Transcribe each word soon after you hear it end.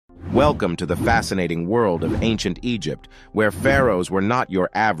Welcome to the fascinating world of ancient Egypt, where pharaohs were not your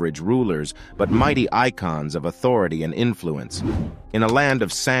average rulers, but mighty icons of authority and influence. In a land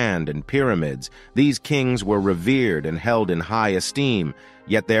of sand and pyramids, these kings were revered and held in high esteem,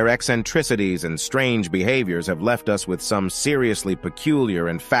 yet their eccentricities and strange behaviors have left us with some seriously peculiar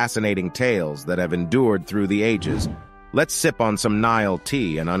and fascinating tales that have endured through the ages. Let's sip on some Nile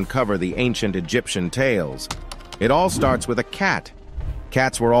tea and uncover the ancient Egyptian tales. It all starts with a cat.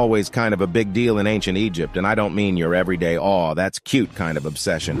 Cats were always kind of a big deal in ancient Egypt, and I don't mean your everyday aw, that's cute kind of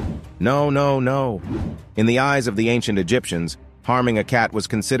obsession. No, no, no. In the eyes of the ancient Egyptians, harming a cat was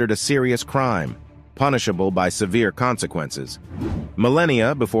considered a serious crime, punishable by severe consequences.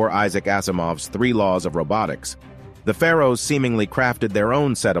 Millennia before Isaac Asimov's 3 laws of robotics, the pharaohs seemingly crafted their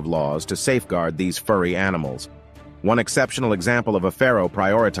own set of laws to safeguard these furry animals. One exceptional example of a pharaoh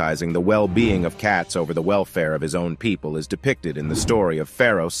prioritizing the well-being of cats over the welfare of his own people is depicted in the story of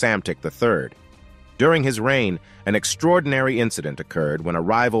Pharaoh Psamtik III. During his reign, an extraordinary incident occurred when a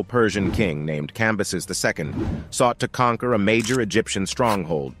rival Persian king named Cambyses II sought to conquer a major Egyptian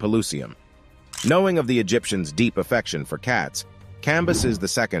stronghold, Pelusium. Knowing of the Egyptians' deep affection for cats, Cambyses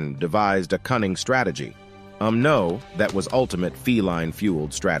II devised a cunning strategy. That was ultimate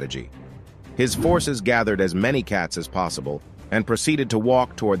feline-fueled strategy. His forces gathered as many cats as possible and proceeded to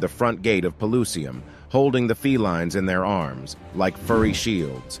walk toward the front gate of Pelusium, holding the felines in their arms, like furry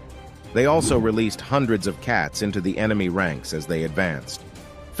shields. They also released hundreds of cats into the enemy ranks as they advanced.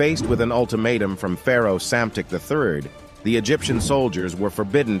 Faced with an ultimatum from Pharaoh Psamtik III, the Egyptian soldiers were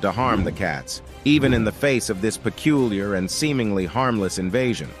forbidden to harm the cats, even in the face of this peculiar and seemingly harmless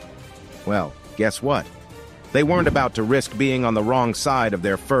invasion. Well, guess what? They weren't about to risk being on the wrong side of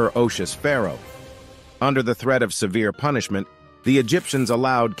their ferocious pharaoh. Under the threat of severe punishment, the Egyptians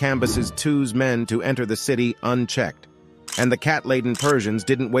allowed Cambyses II's men to enter the city unchecked, and the cat-laden Persians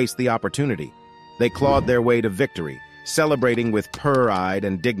didn't waste the opportunity. They clawed their way to victory, celebrating with purr-eyed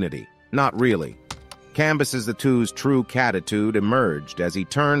and dignity. Not really. Cambyses II's true catitude emerged as he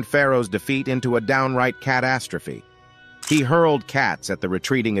turned Pharaoh's defeat into a downright catastrophe. He hurled cats at the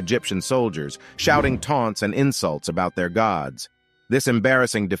retreating Egyptian soldiers, shouting taunts and insults about their gods. This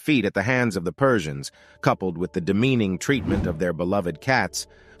embarrassing defeat at the hands of the Persians, coupled with the demeaning treatment of their beloved cats,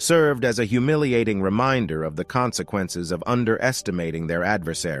 served as a humiliating reminder of the consequences of underestimating their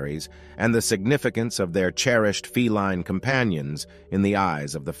adversaries and the significance of their cherished feline companions in the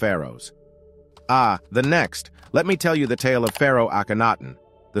eyes of the pharaohs. Next, let me tell you the tale of Pharaoh Akhenaten,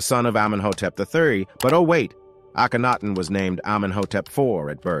 the son of Amenhotep III, but oh wait, Akhenaten was named Amenhotep IV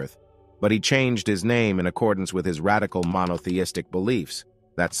at birth, but he changed his name in accordance with his radical monotheistic beliefs.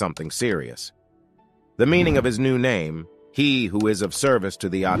 That's something serious. The meaning of his new name, he who is of service to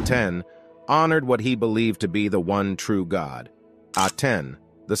the Aten, honored what he believed to be the one true god, Aten,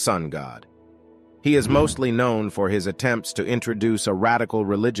 the sun god. He is mostly known for his attempts to introduce a radical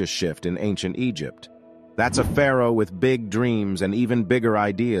religious shift in ancient Egypt. That's a pharaoh with big dreams and even bigger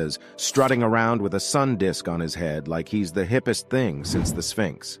ideas, strutting around with a sun disk on his head like he's the hippest thing since the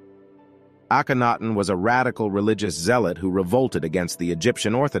Sphinx. Akhenaten was a radical religious zealot who revolted against the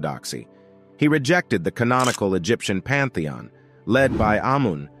Egyptian orthodoxy. He rejected the canonical Egyptian pantheon, led by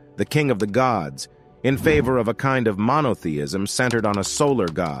Amun, the king of the gods, in favor of a kind of monotheism centered on a solar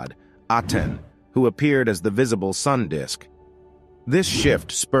god, Aten, who appeared as the visible sun disk. This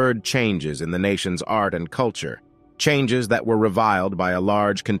shift spurred changes in the nation's art and culture, changes that were reviled by a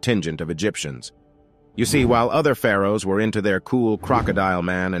large contingent of Egyptians. You see, while other pharaohs were into their cool crocodile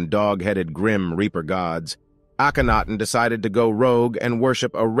man and dog-headed grim reaper gods, Akhenaten decided to go rogue and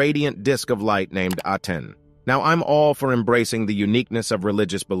worship a radiant disk of light named Aten. Now, I'm all for embracing the uniqueness of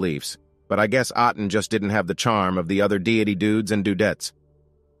religious beliefs, but I guess Aten just didn't have the charm of the other deity dudes and dudettes.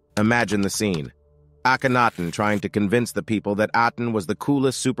 Imagine the scene. Akhenaten trying to convince the people that Aten was the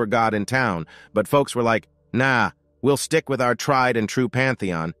coolest super god in town, but folks were like, nah, we'll stick with our tried and true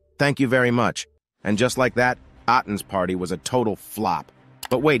pantheon, thank you very much. And just like that, Aten's party was a total flop.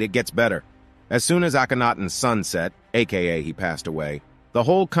 But wait, it gets better. As soon as Akhenaten's sun set, aka he passed away, the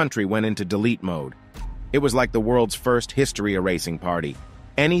whole country went into delete mode. It was like the world's first history-erasing party.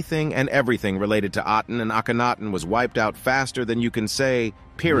 Anything and everything related to Aten and Akhenaten was wiped out faster than you can say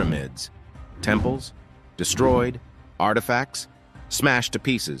pyramids. Temples, destroyed, artifacts, smashed to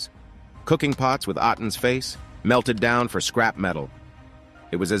pieces. Cooking pots with Aten's face, melted down for scrap metal.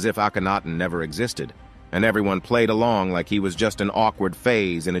 It was as if Akhenaten never existed, and everyone played along like he was just an awkward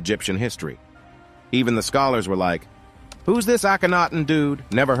phase in Egyptian history. Even the scholars were like, who's this Akhenaten dude?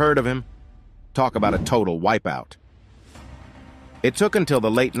 Never heard of him. Talk about a total wipeout. It took until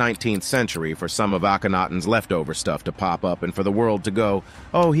the late 19th century for some of Akhenaten's leftover stuff to pop up and for the world to go,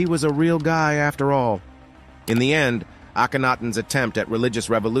 oh, he was a real guy after all. In the end, Akhenaten's attempt at religious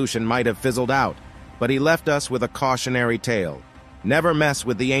revolution might have fizzled out, but he left us with a cautionary tale. Never mess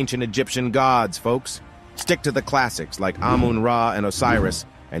with the ancient Egyptian gods, folks. Stick to the classics like Amun-Ra and Osiris,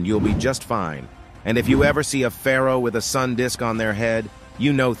 and you'll be just fine. And if you ever see a pharaoh with a sun disk on their head,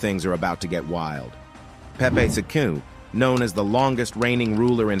 you know things are about to get wild. Pepe II, known as the longest reigning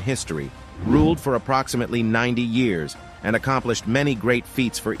ruler in history, ruled for approximately 90 years and accomplished many great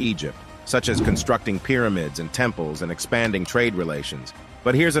feats for Egypt, such as constructing pyramids and temples and expanding trade relations.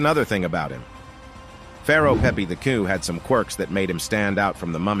 But here's another thing about him. Pharaoh Pepi II had some quirks that made him stand out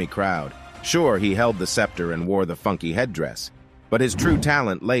from the mummy crowd. Sure, he held the scepter and wore the funky headdress, but his true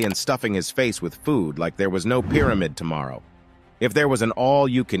talent lay in stuffing his face with food like there was no pyramid tomorrow. If there was an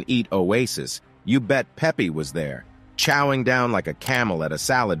all-you-can-eat oasis, you bet Pepi was there, chowing down like a camel at a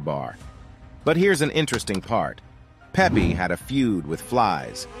salad bar. But here's an interesting part. Pepi had a feud with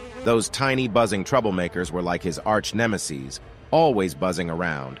flies. Those tiny buzzing troublemakers were like his arch-nemeses, always buzzing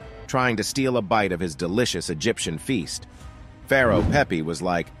around, trying to steal a bite of his delicious Egyptian feast. Pharaoh Pepi was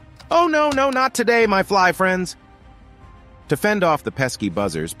like, "Oh no, not today, my fly friends." To fend off the pesky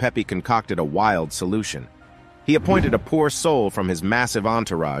buzzers, Pepi concocted a wild solution. He appointed a poor soul from his massive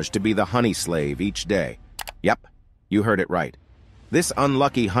entourage to be the honey slave each day. Yep, you heard it right. This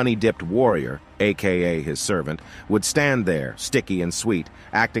unlucky honey-dipped warrior, aka his servant, would stand there, sticky and sweet,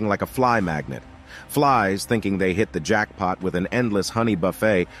 acting like a fly magnet. Flies, thinking they hit the jackpot with an endless honey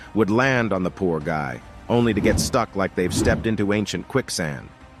buffet, would land on the poor guy, only to get stuck like they've stepped into ancient quicksand.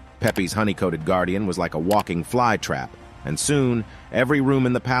 Pepi's honey-coated guardian was like a walking fly trap, and soon, every room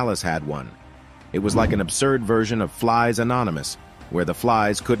in the palace had one. It was like an absurd version of Flies Anonymous, where the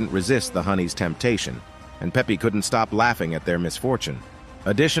flies couldn't resist the honey's temptation, and Pepi couldn't stop laughing at their misfortune.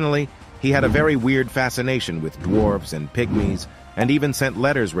 Additionally, he had a very weird fascination with dwarves and pygmies, and even sent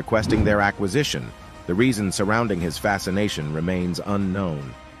letters requesting their acquisition. The reason surrounding his fascination remains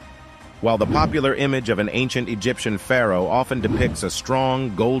unknown. While the popular image of an ancient Egyptian pharaoh often depicts a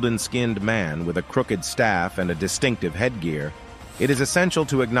strong, golden-skinned man with a crooked staff and a distinctive headgear, it is essential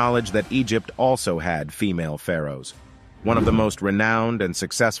to acknowledge that Egypt also had female pharaohs. One of the most renowned and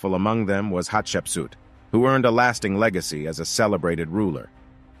successful among them was Hatshepsut, who earned a lasting legacy as a celebrated ruler.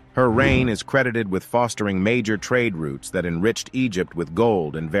 Her reign is credited with fostering major trade routes that enriched Egypt with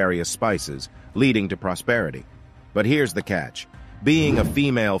gold and various spices, leading to prosperity. But here's the catch. Being a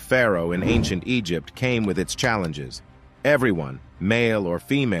female pharaoh in ancient Egypt came with its challenges. Everyone, male or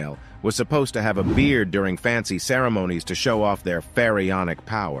female, was supposed to have a beard during fancy ceremonies to show off their pharaonic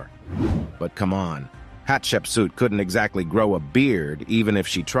power. But come on, Hatshepsut couldn't exactly grow a beard even if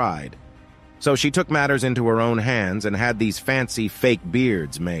she tried. So she took matters into her own hands and had these fancy fake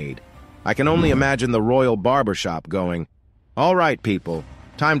beards made. I can only imagine the royal barbershop going, "All right, people,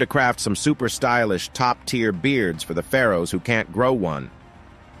 time to craft some super stylish top-tier beards for the pharaohs who can't grow one."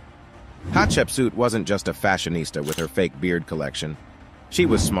 Hatshepsut wasn't just a fashionista with her fake beard collection. She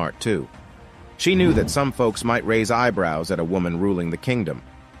was smart too. She knew that some folks might raise eyebrows at a woman ruling the kingdom,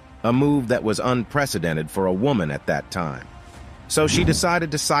 a move that was unprecedented for a woman at that time. So she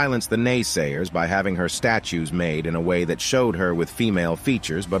decided to silence the naysayers by having her statues made in a way that showed her with female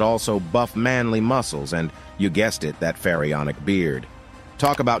features but also buff manly muscles and, you guessed it, that pharaonic beard.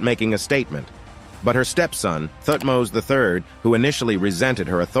 Talk about making a statement. But her stepson, Thutmose III, who initially resented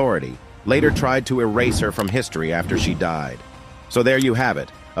her authority, later tried to erase her from history after she died. So there you have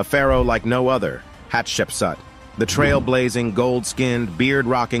it, a pharaoh like no other, Hatshepsut, the trailblazing, gold-skinned,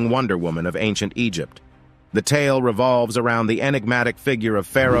 beard-rocking Wonder Woman of ancient Egypt. The tale revolves around the enigmatic figure of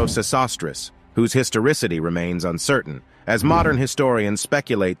Pharaoh Sesostris, whose historicity remains uncertain, as modern historians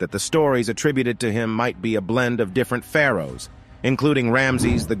speculate that the stories attributed to him might be a blend of different pharaohs, including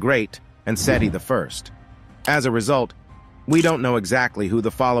Ramses the Great and Seti I. As a result, we don't know exactly who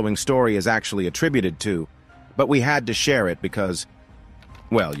the following story is actually attributed to, but we had to share it because,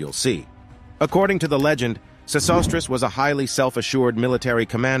 well, you'll see. According to the legend, Sesostris was a highly self-assured military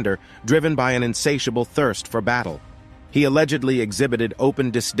commander driven by an insatiable thirst for battle. He allegedly exhibited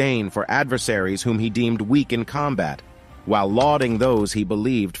open disdain for adversaries whom he deemed weak in combat, while lauding those he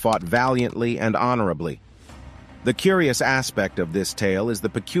believed fought valiantly and honorably. The curious aspect of this tale is the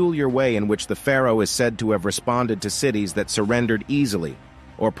peculiar way in which the pharaoh is said to have responded to cities that surrendered easily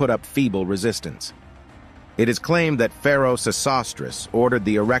or put up feeble resistance. It is claimed that Pharaoh Sesostris ordered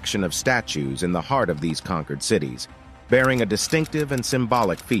the erection of statues in the heart of these conquered cities, bearing a distinctive and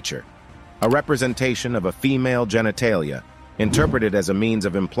symbolic feature, a representation of a female genitalia, interpreted as a means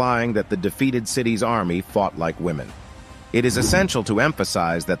of implying that the defeated city's army fought like women. It is essential to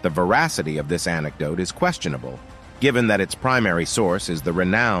emphasize that the veracity of this anecdote is questionable, given that its primary source is the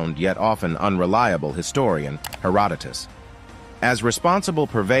renowned yet often unreliable historian Herodotus. As responsible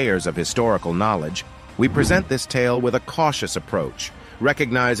purveyors of historical knowledge, we present this tale with a cautious approach,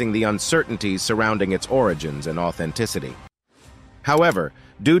 recognizing the uncertainties surrounding its origins and authenticity. However,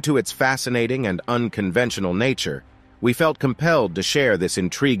 due to its fascinating and unconventional nature, we felt compelled to share this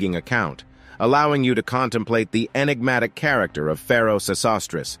intriguing account, allowing you to contemplate the enigmatic character of Pharaoh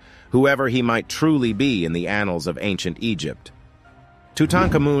Sesostris, whoever he might truly be in the annals of ancient Egypt.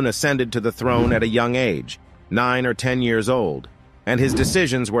 Tutankhamun ascended to the throne at a young age, 9 or 10 years old, and his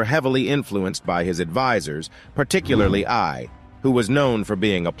decisions were heavily influenced by his advisors, particularly I, who was known for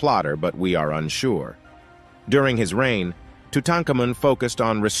being a plotter, but we are unsure. During his reign, Tutankhamun focused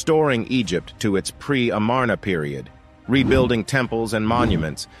on restoring Egypt to its pre-Amarna period, rebuilding temples and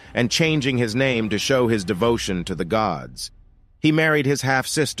monuments, and changing his name to show his devotion to the gods. He married his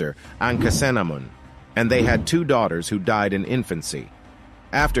half-sister, Ankhesenamun, and they had 2 daughters who died in infancy.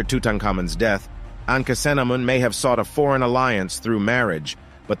 After Tutankhamun's death, Ankhesenamun may have sought a foreign alliance through marriage,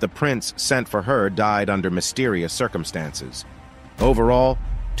 but the prince sent for her died under mysterious circumstances. Overall,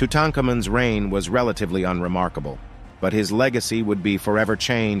 Tutankhamun's reign was relatively unremarkable, but his legacy would be forever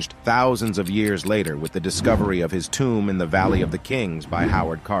changed thousands of years later with the discovery of his tomb in the Valley of the Kings by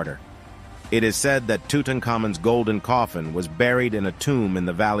Howard Carter. It is said that Tutankhamun's golden coffin was buried in a tomb in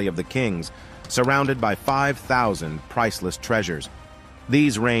the Valley of the Kings, surrounded by 5,000 priceless treasures.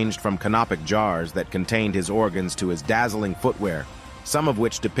 These ranged from canopic jars that contained his organs to his dazzling footwear, some of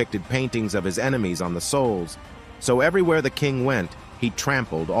which depicted paintings of his enemies on the soles. So everywhere the king went, he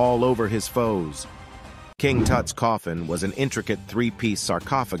trampled all over his foes. King Tut's coffin was an intricate 3-piece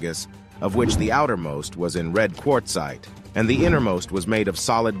sarcophagus, of which the outermost was in red quartzite, and the innermost was made of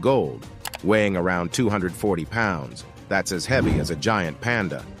solid gold, weighing around 240 pounds. That's as heavy as a giant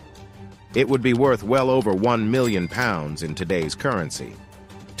panda. It would be worth well over 1 million pounds in today's currency.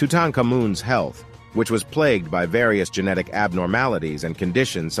 Tutankhamun's health, which was plagued by various genetic abnormalities and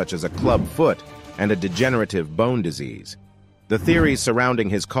conditions such as a club foot and a degenerative bone disease. The theories surrounding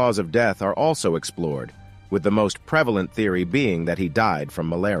his cause of death are also explored, with the most prevalent theory being that he died from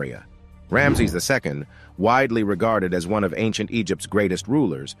malaria. Ramses II, widely regarded as one of ancient Egypt's greatest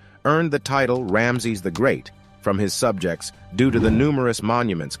rulers, earned the title Ramses the Great from his subjects due to the numerous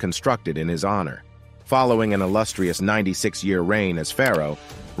monuments constructed in his honor. Following an illustrious 96-year reign as pharaoh,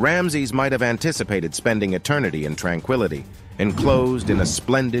 Ramses might have anticipated spending eternity in tranquility, enclosed in a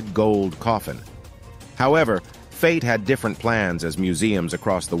splendid gold coffin. However, fate had different plans as museums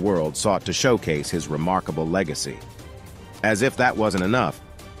across the world sought to showcase his remarkable legacy. As if that wasn't enough,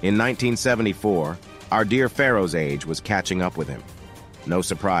 in 1974, our dear pharaoh's age was catching up with him. No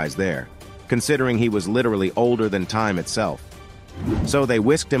surprise there, considering he was literally older than time itself. So they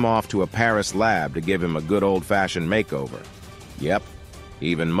whisked him off to a Paris lab to give him a good old-fashioned makeover. Yep,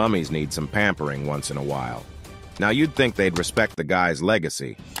 even mummies need some pampering once in a while. Now you'd think they'd respect the guy's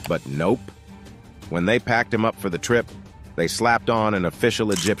legacy, but nope. When they packed him up for the trip, they slapped on an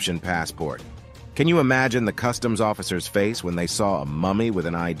official Egyptian passport. Can you imagine the customs officer's face when they saw a mummy with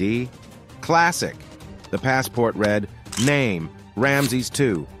an ID? Classic. The passport read, name, Ramses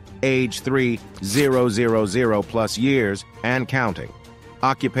II, age 3000 plus years and counting.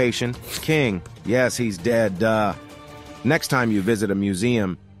 Occupation, king. Yes, he's dead, duh. Next time you visit a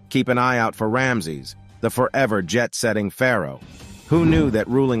museum, keep an eye out for Ramses, the forever jet-setting pharaoh. Who knew that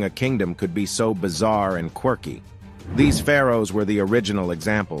ruling a kingdom could be so bizarre and quirky? These pharaohs were the original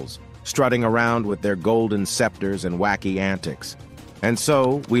examples, strutting around with their golden scepters and wacky antics. And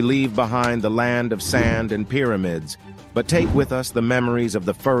so, we leave behind the land of sand and pyramids, but take with us the memories of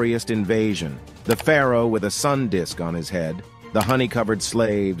the furriest invasion, the pharaoh with a sun disk on his head, the honey-covered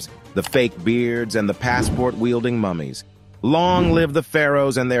slaves, the fake beards, and the passport-wielding mummies. Long live the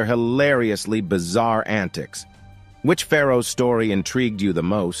pharaohs and their hilariously bizarre antics. Which pharaoh's story intrigued you the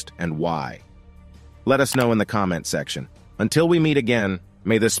most, and why? Let us know in the comment section. Until we meet again,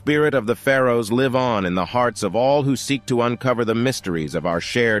 may the spirit of the pharaohs live on in the hearts of all who seek to uncover the mysteries of our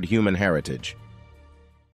shared human heritage.